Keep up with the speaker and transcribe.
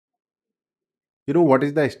You know what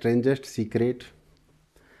is the strangest secret?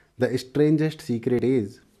 The strangest secret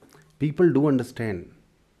is people do understand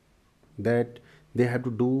that they have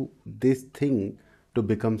to do this thing to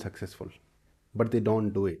become successful, but they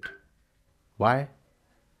don't do it. Why?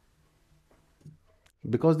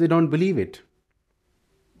 Because they don't believe it.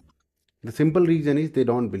 The simple reason is they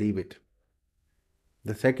don't believe it.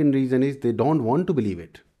 The second reason is they don't want to believe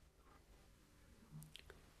it.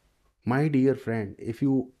 My dear friend, if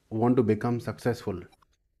you want to become successful,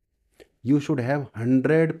 you should have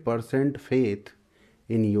 100% faith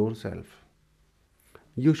in yourself.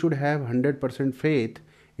 You should have 100% faith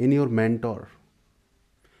in your mentor.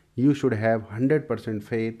 You should have 100%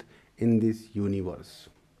 faith in this universe.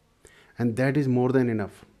 And that is more than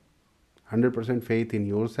enough. 100% faith in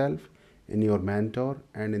yourself, in your mentor,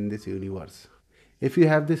 and in this universe. If you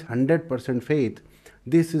have this 100% faith,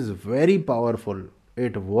 this is very powerful.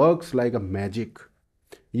 It works like a magic.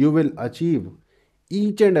 You will achieve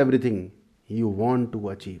each and everything you want to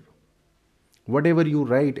achieve. Whatever you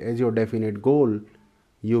write as your definite goal,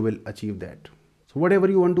 you will achieve that. So, whatever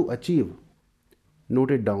you want to achieve,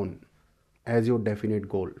 note it down as your definite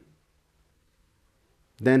goal.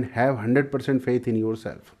 Then have 100% faith in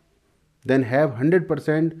yourself. Then have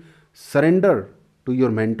 100% surrender to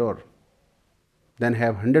your mentor. Then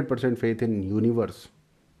have 100% faith in universe.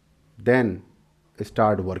 Then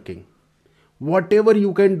start working. Whatever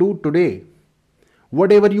you can do today,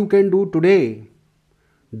 whatever you can do today,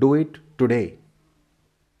 do it today.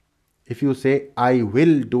 If you say, I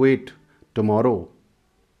will do it tomorrow,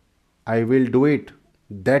 I will do it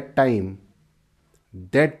that time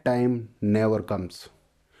never comes.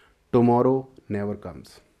 Tomorrow never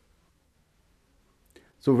comes.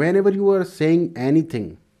 So, whenever you are saying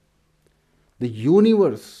anything, the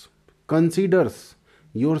universe considers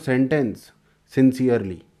your sentence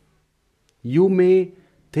sincerely. You may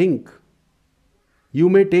think, you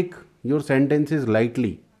may take your sentences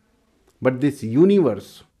lightly, but this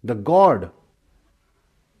universe, the God,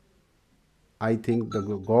 I think the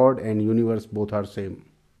God and universe both are same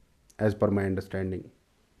as per my understanding.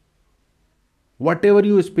 Whatever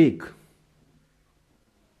you speak,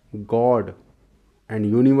 God and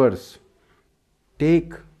universe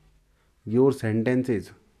take your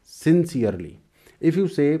sentences sincerely. If you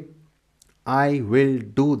say, I will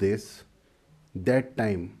do this, that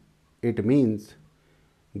time it means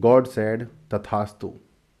God said Tathastu.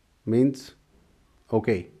 Means,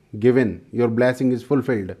 okay, given, your blessing is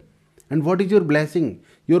fulfilled. And what is your blessing?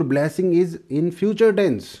 Your blessing is in future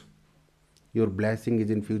tense. Your blessing is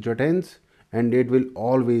in future tense and it will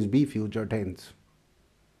always be future tense.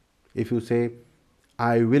 If you say,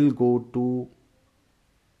 I will go to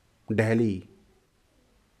Delhi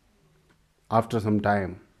after some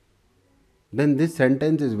time, then this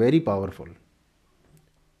sentence is very powerful.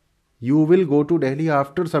 You will go to Delhi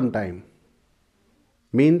after some time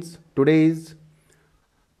means today is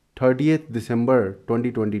 30th December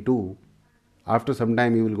 2022. After some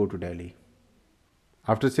time, you will go to Delhi.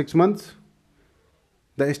 After 6 months,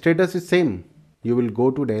 the status is same. You will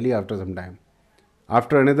go to Delhi after some time.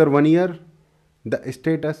 After another 1 year, the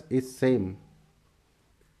status is same.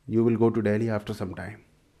 You will go to Delhi after some time.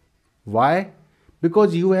 Why?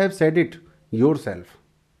 Because you have said it yourself.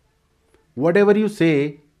 Whatever you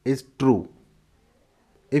say is true.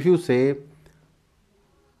 If you say,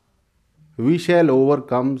 we shall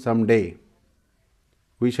overcome someday,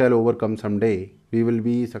 we shall overcome someday, we will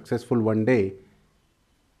be successful one day,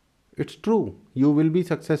 it's true. You will be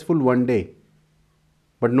successful one day,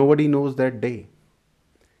 but nobody knows that day.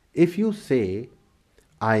 If you say,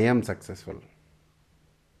 I am successful,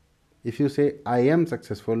 if you say, I am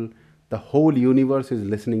successful, the whole universe is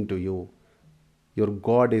listening to you. Your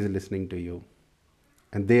God is listening to you.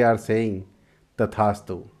 And they are saying,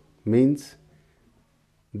 Tathastu, means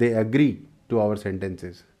they agree to our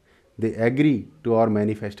sentences. They agree to our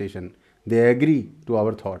manifestation. They agree to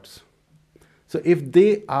our thoughts. So if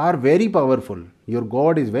they are very powerful, your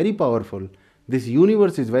God is very powerful, this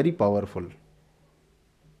universe is very powerful,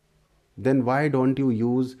 then why don't you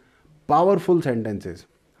use powerful sentences?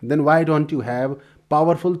 Then why don't you have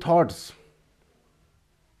powerful thoughts?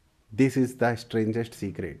 This is the strangest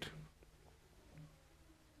secret.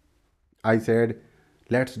 I said,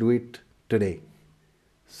 let's do it today.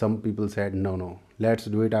 Some people said, no, no, let's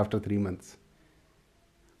do it after 3 months.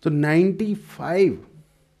 So 95%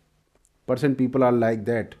 people are like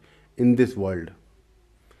that in this world.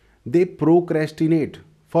 They procrastinate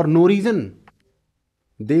for no reason.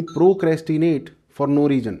 They procrastinate for no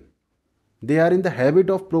reason. They are in the habit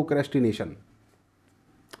of procrastination.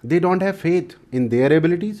 They don't have faith in their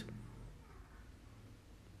abilities.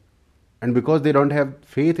 And because they don't have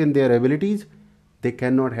faith in their abilities, they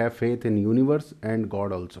cannot have faith in universe and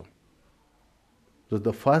God also. So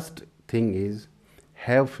the first thing is,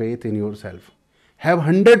 have faith in yourself. Have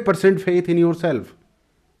 100% faith in yourself.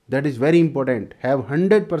 That is very important. Have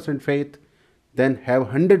 100% faith, then have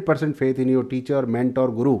 100% faith in your teacher, mentor,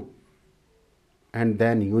 guru, and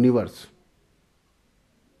then universe.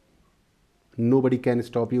 Nobody can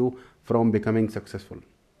stop you from becoming successful.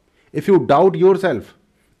 If you doubt yourself,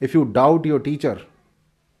 if you doubt your teacher,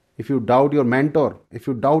 if you doubt your mentor, if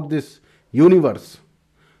you doubt this universe,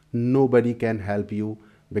 nobody can help you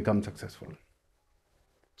become successful.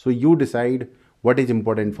 So you decide what is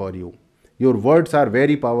important for you. Your words are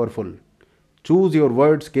very powerful. Choose your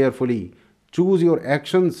words carefully. Choose your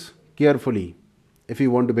actions carefully. If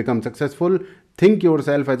you want to become successful, think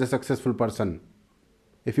yourself as a successful person.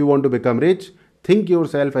 If you want to become rich, think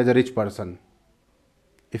yourself as a rich person.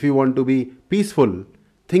 If you want to be peaceful,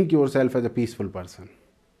 think yourself as a peaceful person.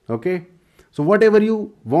 Okay? So whatever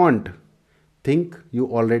you want, think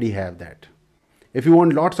you already have that. If you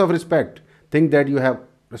want lots of respect, think that you have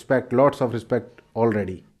lots of respect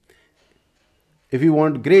already. If you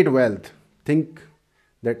want great wealth, think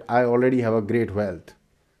that I already have a great wealth.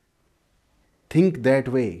 Think that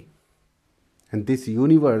way. And this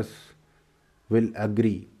universe will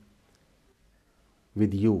agree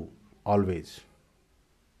with you always.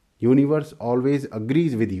 Universe always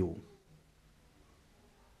agrees with you.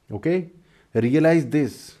 Okay? Realize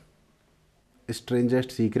this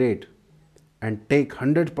strangest secret and take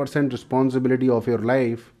 100% responsibility of your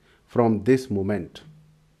life from this moment.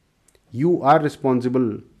 You are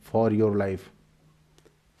responsible for your life.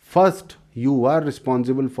 First, you are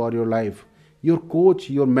responsible for your life. Your coach,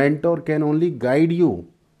 your mentor can only guide you.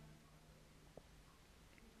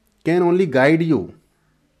 Can only guide you.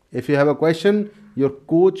 If you have a question, your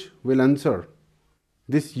coach will answer.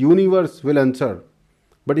 This universe will answer.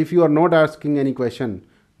 But if you are not asking any question,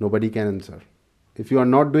 nobody can answer. If you are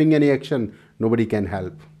not doing any action, nobody can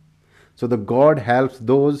help. So the God helps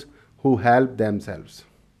those who help themselves.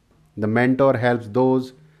 The mentor helps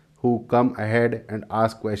those who come ahead and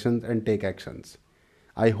ask questions and take actions.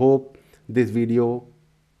 I hope this video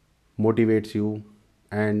motivates you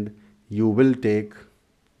and you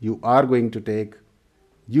are going to take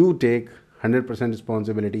 100%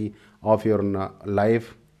 responsibility of your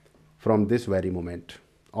life from this very moment.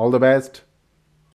 All the best.